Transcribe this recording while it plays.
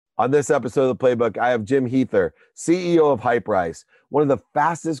On this episode of the Playbook, I have Jim Huether, CEO of Hyperice, one of the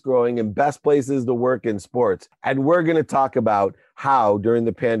fastest growing and best places to work in sports. And we're going to talk about how, during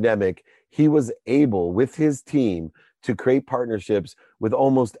the pandemic, he was able, with his team, to create partnerships with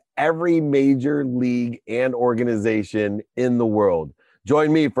almost every major league and organization in the world.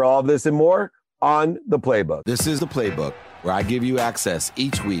 Join me for all of this and more on the Playbook. This is the Playbook, where I give you access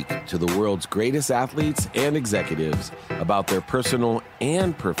each week to the world's greatest athletes and executives about their personal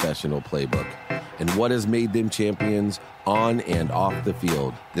and professional playbook and what has made them champions on and off the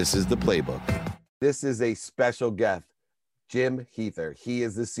field. This is the Playbook. This is a special guest, Jim Huether. He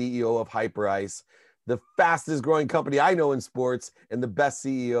is the CEO of Hyperice, the fastest growing company I know in sports and the best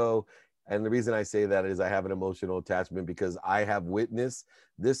CEO. And the reason I say that is I have an emotional attachment because I have witnessed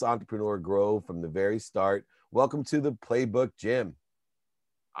this entrepreneur grow from the very start. Welcome to the Playbook, Jim.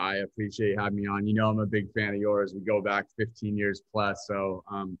 I appreciate having me on. You know, I'm a big fan of yours. We go back 15 years plus, so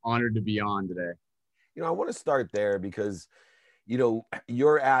I'm honored to be on today. You know, I want to start there because, you know,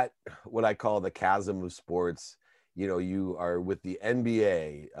 you're at what I call the chasm of sports. You know, you are with the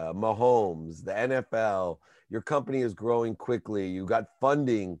NBA, Mahomes, the NFL. Your company is growing quickly. You got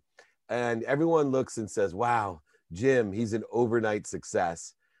funding, and everyone looks and says, wow, Jim, he's an overnight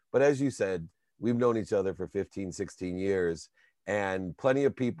success. But as you said, we've known each other for 15, 16 years, and plenty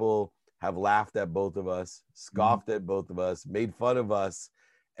of people have laughed at both of us, scoffed at both of us, made fun of us,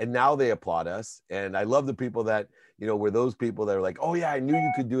 and now they applaud us. And I love the people that, you know, were those people that are like, oh yeah, I knew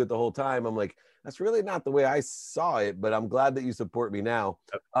you could do it the whole time. I'm like, that's really not the way I saw it, but I'm glad that you support me now.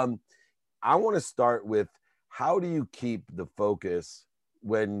 I want to start with, how do you keep the focus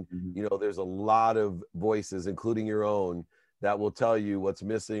when, you know, there's a lot of voices, including your own, that will tell you what's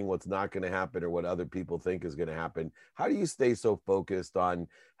missing, what's not going to happen, or what other people think is going to happen? How do you stay so focused on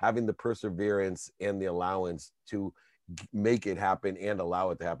having the perseverance and the allowance to make it happen and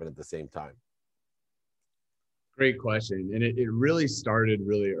allow it to happen at the same time? Great question. And it really started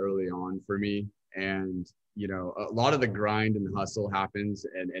really early on for me. And, you know, a lot of the grind and the hustle happens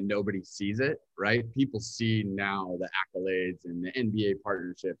and nobody sees it, right? People see now the accolades and the NBA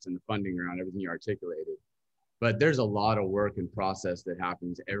partnerships and the funding around everything you articulated. But there's a lot of work and process that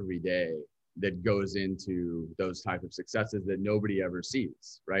happens every day that goes into those type of successes that nobody ever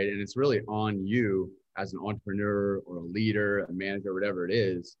sees, right? And it's really on you as an entrepreneur or a leader, a manager, whatever it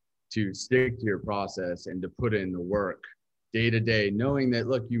is, to stick to your process and to put in the work day to day, knowing that,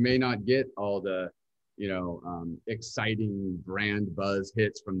 look, you may not get all the, you know, exciting brand buzz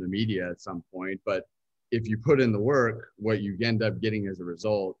hits from the media at some point, but if you put in the work, what you end up getting as a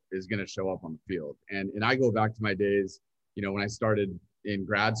result is going to show up on the field. And I go back to my days, you know, when I started in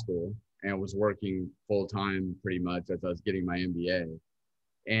grad school and was working full time pretty much as I was getting my MBA.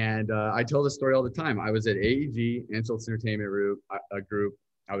 And I tell this story all the time. I was at AEG, Anschutz Entertainment Group.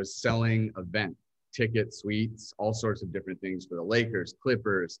 I was selling event tickets, suites, all sorts of different things for the Lakers,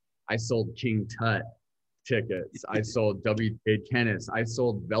 Clippers. I sold King Tut tickets. I sold WTA tennis. I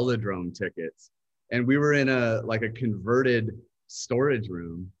sold Velodrome tickets. And we were in a converted storage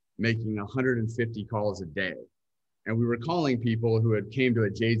room making 150 calls a day. And we were calling people who had came to a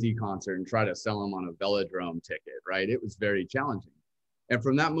Jay-Z concert and try to sell them on a Velodrome ticket, right? It was very challenging. And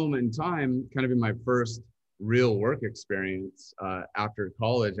from that moment in time, kind of in my first real work experience after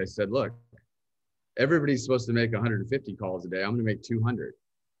college, I said, look, everybody's supposed to make 150 calls a day. I'm going to make 200.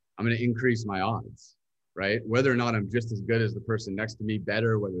 I'm going to increase my odds, right? Whether or not I'm just as good as the person next to me,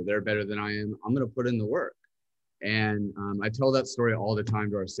 better, whether they're better than I am, I'm going to put in the work. And I tell that story all the time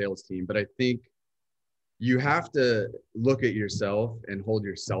to our sales team, but I think you have to look at yourself and hold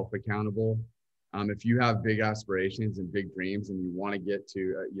yourself accountable. If you have big aspirations and big dreams and you want to get to,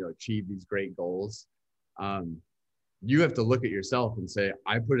 you know, achieve these great goals, you have to look at yourself and say,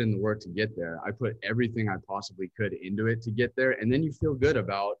 I put in the work to get there. I put everything I possibly could into it to get there. And then you feel good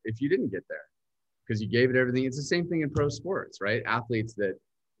about if you didn't get there because you gave it everything. It's the same thing in pro sports, right? Athletes that,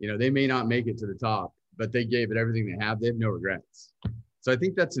 you know, they may not make it to the top, but they gave it everything they have. They have no regrets. So I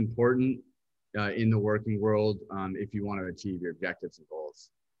think that's important in the working world if you want to achieve your objectives and goals.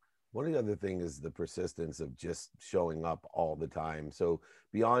 One of the other things is the persistence of just showing up all the time. So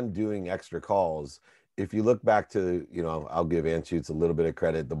beyond doing extra calls, if you look back to, you know, I'll give Anschutz a little bit of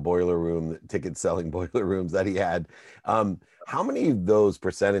credit, the boiler room, the ticket selling boiler rooms that he had. How many of those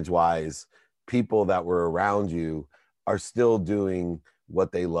percentage wise people that were around you are still doing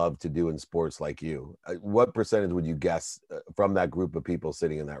what they love to do in sports like you? What percentage would you guess from that group of people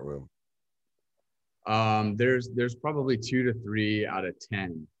sitting in that room? There's probably 2 to 3 out of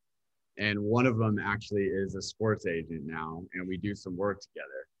 10. And one of them actually is a sports agent now, and we do some work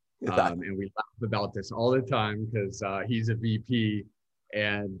together. And we laugh about this all the time because he's a VP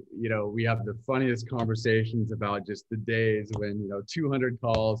And, we have the funniest conversations about just the days when, 200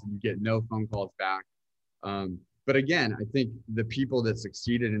 calls and you get no phone calls back. But again, I think the people that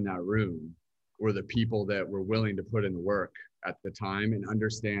succeeded in that room were the people that were willing to put in the work at the time and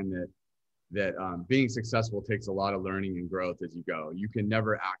understand that being successful takes a lot of learning and growth as you go. You can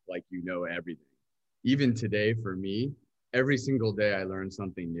never act like you know everything. Even today, for me, every single day I learn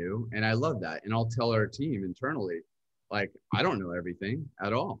something new, and I love that. And I'll tell our team internally, like, I don't know everything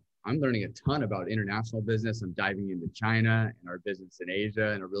at all. I'm learning a ton about international business. I'm diving into China and our business in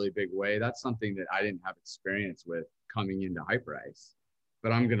Asia in a really big way. That's something that I didn't have experience with coming into Hyperice,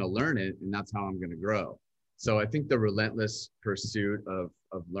 but I'm going to learn it, and that's how I'm going to grow. So I think the relentless pursuit of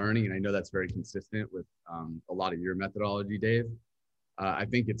learning, and I know that's very consistent with a lot of your methodology, Dave. I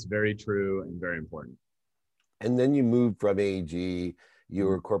think it's very true and very important. And then you moved from AEG. You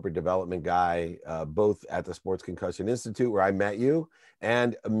were a corporate development guy, both at the Sports Concussion Institute, where I met you,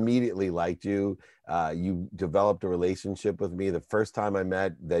 and immediately liked you. You developed a relationship with me the first time I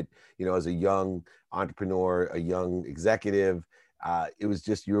met that, as a young entrepreneur, a young executive. It was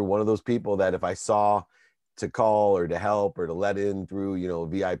just, you were one of those people that if I saw to call or to help or to let in through, a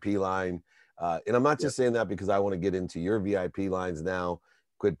VIP line. And I'm not just saying that because I want to get into your VIP lines now,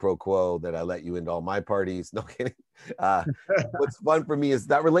 quid pro quo, that I let you into all my parties. No kidding. What's fun for me is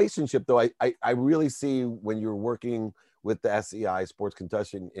that relationship, though. I really see when you're working with the SCI Sports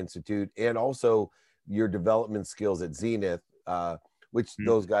Concussion Institute and also your development skills at Zenith, which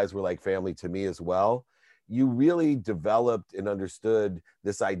those guys were like family to me as well. You really developed and understood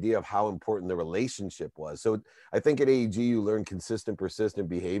this idea of how important the relationship was. So I think at AEG, you learn consistent, persistent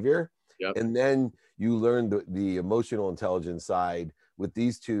behavior. Yep. And then you learn the emotional intelligence side with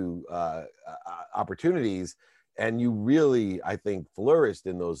these two opportunities. And you really, I think, flourished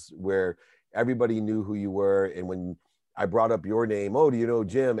in those where everybody knew who you were. And when I brought up your name, oh, do you know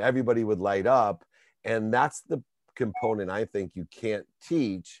Jim? Everybody would light up. And that's the component I think you can't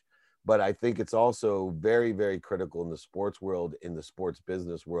teach. But I think it's also very, very critical in the sports world, in the sports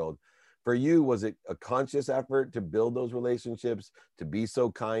business world. For you, was it a conscious effort to build those relationships, to be so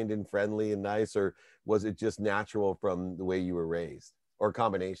kind and friendly and nice, or was it just natural from the way you were raised, or a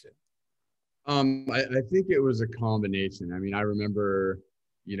combination? I think it was a combination. I mean, I remember,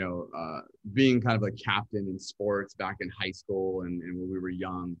 being kind of a captain in sports back in high school and when we were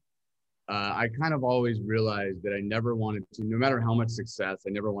young. I kind of always realized that I never wanted to, no matter how much success, I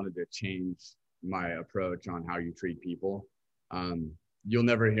never wanted to change my approach on how you treat people. You'll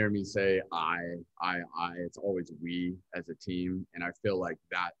never hear me say I. It's always we as a team. And I feel like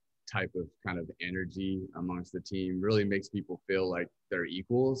that type of kind of energy amongst the team really makes people feel like they're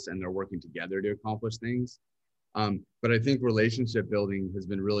equals and they're working together to accomplish things. But I think relationship building has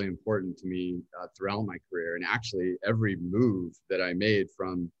been really important to me throughout my career. And actually every move that I made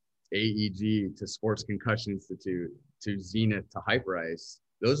from AEG to Sports Concussion Institute to Zenith to Hyperice,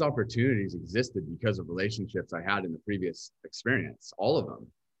 those opportunities existed because of relationships I had in the previous experience, all of them,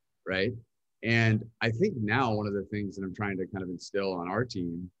 right? And I think now one of the things that I'm trying to kind of instill on our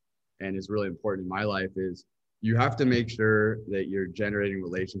team and is really important in my life is you have to make sure that you're generating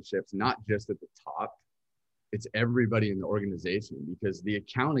relationships, not just at the top, it's everybody in the organization, because the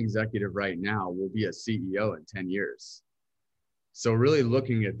account executive right now will be a CEO in 10 years. So really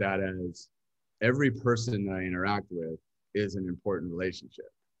looking at that as every person that I interact with is an important relationship,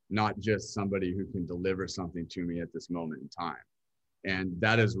 not just somebody who can deliver something to me at this moment in time. And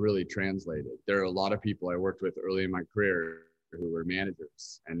that is really translated. There are a lot of people I worked with early in my career who were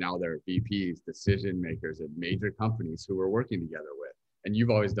managers, and now they're VPs, decision makers at major companies who we're working together with. And you've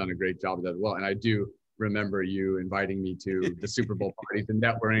always done a great job of that as well. And I do remember you inviting me to the Super Bowl parties and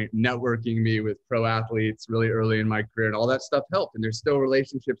networking me with pro athletes really early in my career, and all that stuff helped. And there's still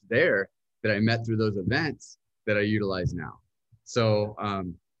relationships there that I met through those events that I utilize now. So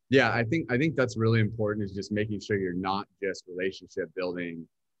yeah, I think that's really important, is just making sure you're not just relationship building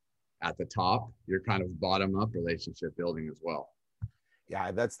at the top, you're kind of bottom up relationship building as well.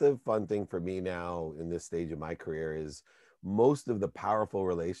 Yeah, that's the fun thing for me now in this stage of my career is most of the powerful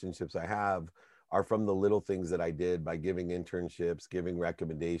relationships I have are from the little things that I did by giving internships, giving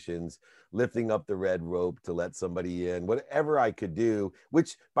recommendations, lifting up the red rope to let somebody in, whatever I could do,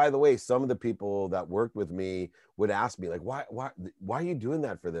 which, by the way, some of the people that worked with me would ask me, like, why are you doing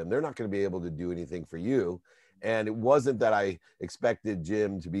that for them? They're not going to be able to do anything for you. And it wasn't that I expected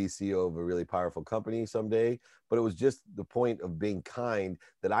Jim to be CEO of a really powerful company someday, but it was just the point of being kind,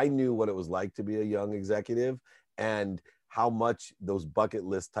 that I knew what it was like to be a young executive and how much those bucket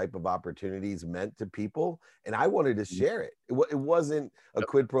list type of opportunities meant to people, and I wanted to share it. It wasn't a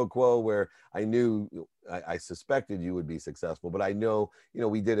quid pro quo where I knew, I suspected you would be successful, but I know,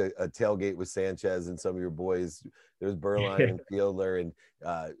 we did a tailgate with Sanchez and some of your boys. There's Berline and Fieldler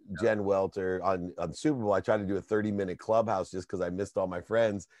and Jen Welter on Super Bowl. I tried to do a 30-minute clubhouse just because I missed all my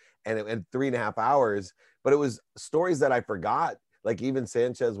friends, and it went 3.5 hours, but it was stories that I forgot. Like even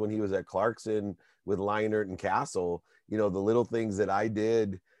Sanchez, when he was at Clarkson with Leinert and Castle, the little things that I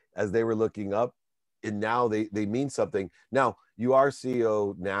did as they were looking up, and now they mean something. Now, you are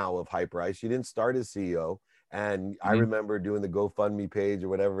CEO now of Hyperice. You didn't start as CEO. And I remember doing the GoFundMe page or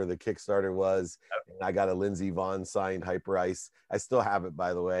whatever the Kickstarter was. And I got a Lindsey Vonn signed Hyperice. I still have it,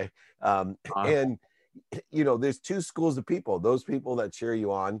 by the way. And, there's two schools of people, those people that cheer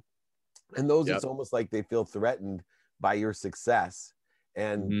you on, and those it's almost like they feel threatened by your success.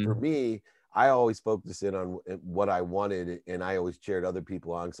 And for me, I always focused in on what I wanted, and I always cheered other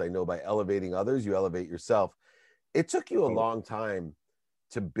people on, because I know by elevating others, you elevate yourself. It took you a long time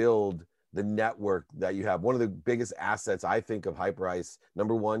to build the network that you have. One of the biggest assets, I think, of Hyperice,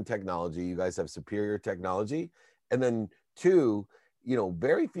 number one, technology. You guys have superior technology. And then two,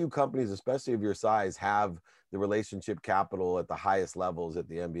 very few companies, especially of your size, have the relationship capital at the highest levels at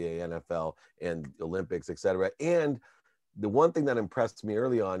the NBA, NFL, and Olympics, et cetera. And the one thing that impressed me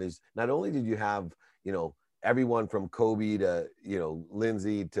early on is not only did you have, everyone from Kobe to,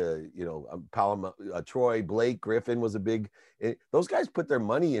 Lindsay to, Troy, Blake Griffin was a big, those guys put their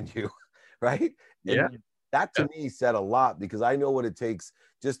money in you, right? Yeah. And that to me said a lot, because I know what it takes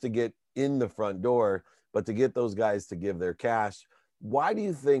just to get in the front door, but to get those guys to give their cash. Why do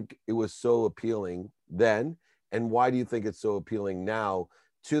you think it was so appealing then? And why do you think it's so appealing now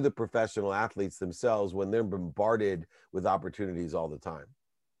to the professional athletes themselves when they're bombarded with opportunities all the time?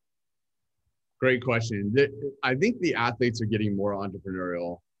 Great question. I think the athletes are getting more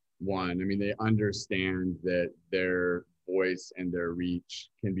entrepreneurial. One, I mean, they understand that their voice and their reach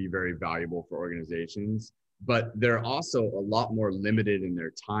can be very valuable for organizations, but they're also a lot more limited in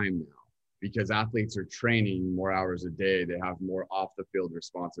their time now, because athletes are training more hours a day. They have more off the field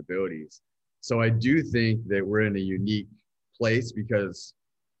responsibilities. So I do think that we're in a unique place, because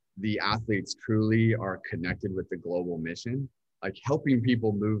the athletes truly are connected with the global mission, like helping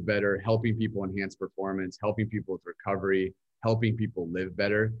people move better, helping people enhance performance, helping people with recovery, helping people live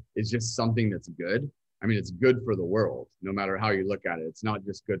better is just something that's good. I mean, it's good for the world, no matter how you look at it. It's not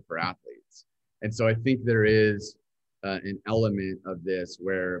just good for athletes. And so I think there is an element of this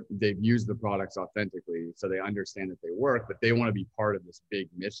where they've used the products authentically, so they understand that they work, but they want to be part of this big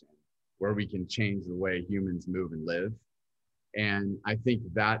mission where we can change the way humans move and live. And I think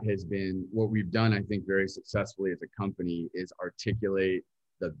that has been what we've done, I think, very successfully as a company, is articulate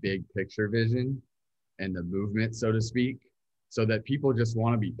the big picture vision and the movement, so to speak, so that people just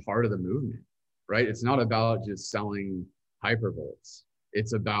want to be part of the movement, right? It's not about just selling hypervolts.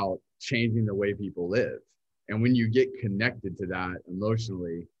 It's about changing the way people live. And when you get connected to that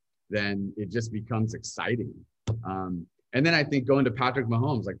emotionally, then it just becomes exciting. And then I think going to Patrick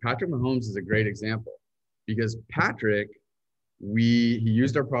Mahomes, like Patrick Mahomes is a great example, because Patrick, he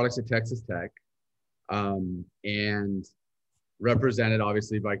used our products at Texas Tech, and represented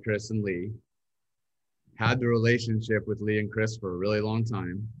obviously by Chris and Lee, had the relationship with Lee and Chris for a really long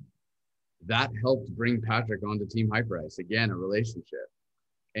time. That helped bring Patrick onto Team Hyperice, again, a relationship.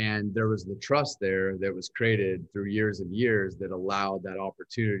 And there was the trust there that was created through years and years that allowed that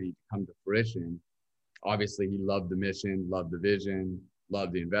opportunity to come to fruition. Obviously, he loved the mission, loved the vision,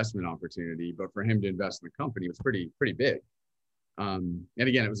 loved the investment opportunity, but for him to invest in the company was pretty big. And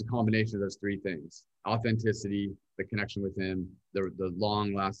again, it was a combination of those three things: authenticity, the connection with him, the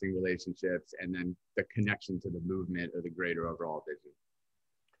long-lasting relationships, and then the connection to the movement or the greater overall vision.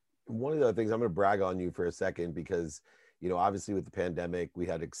 One of the other things, I'm going to brag on you for a second, because, obviously with the pandemic, we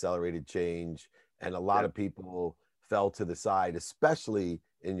had accelerated change, and a lot of people fell to the side, especially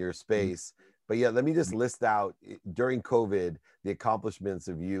in your space. But yeah, let me just list out during COVID, the accomplishments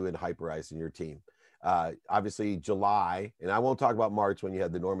of you and Hyperice and your team. Obviously July, and I won't talk about March when you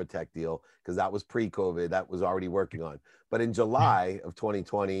had the Normatec deal, because that was pre-COVID, that was already working on. But in July of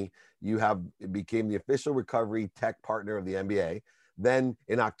 2020, it became the official recovery tech partner of the NBA. Then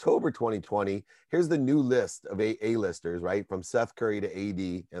in October 2020, here's the new list of A-listers, right? From Seth Curry to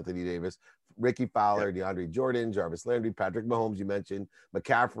AD, Anthony Davis, Ricky Fowler, DeAndre Jordan, Jarvis Landry, Patrick Mahomes, you mentioned,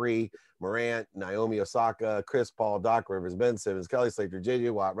 McCaffrey, Morant, Naomi Osaka, Chris Paul, Doc Rivers, Ben Simmons, Kelly Slater,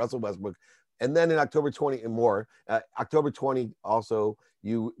 JJ Watt, Russell Westbrook. And then in October 20 and more, October 20, also,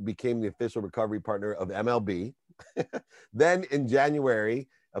 you became the official recovery partner of MLB. Then in January,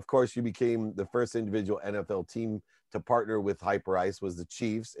 of course, you became the first individual NFL team to partner with Hyperice was the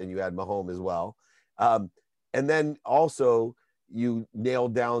Chiefs, and you had Mahomes as well. And then also you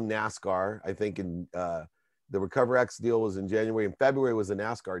nailed down NASCAR. I think in the Recover X deal was in January, and February was a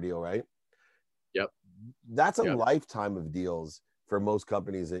NASCAR deal, right? Yep. That's a Yep. lifetime of deals for most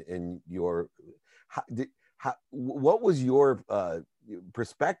companies in your. What was your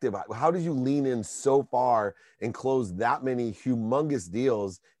perspective? How did you lean in so far and close that many humongous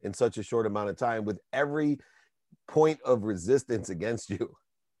deals in such a short amount of time with every point of resistance against you?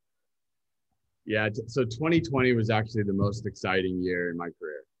 Yeah. So 2020 was actually the most exciting year in my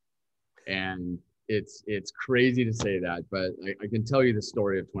career. And it's crazy to say that, but I can tell you the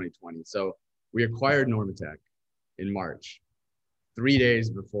story of 2020. So we acquired Normatec in March, 3 days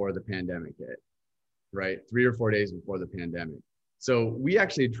before the pandemic hit, right? 3 or 4 days before the pandemic. So we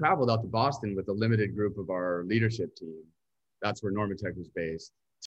actually traveled out to Boston with a limited group of our leadership team. That's where Normatec was based.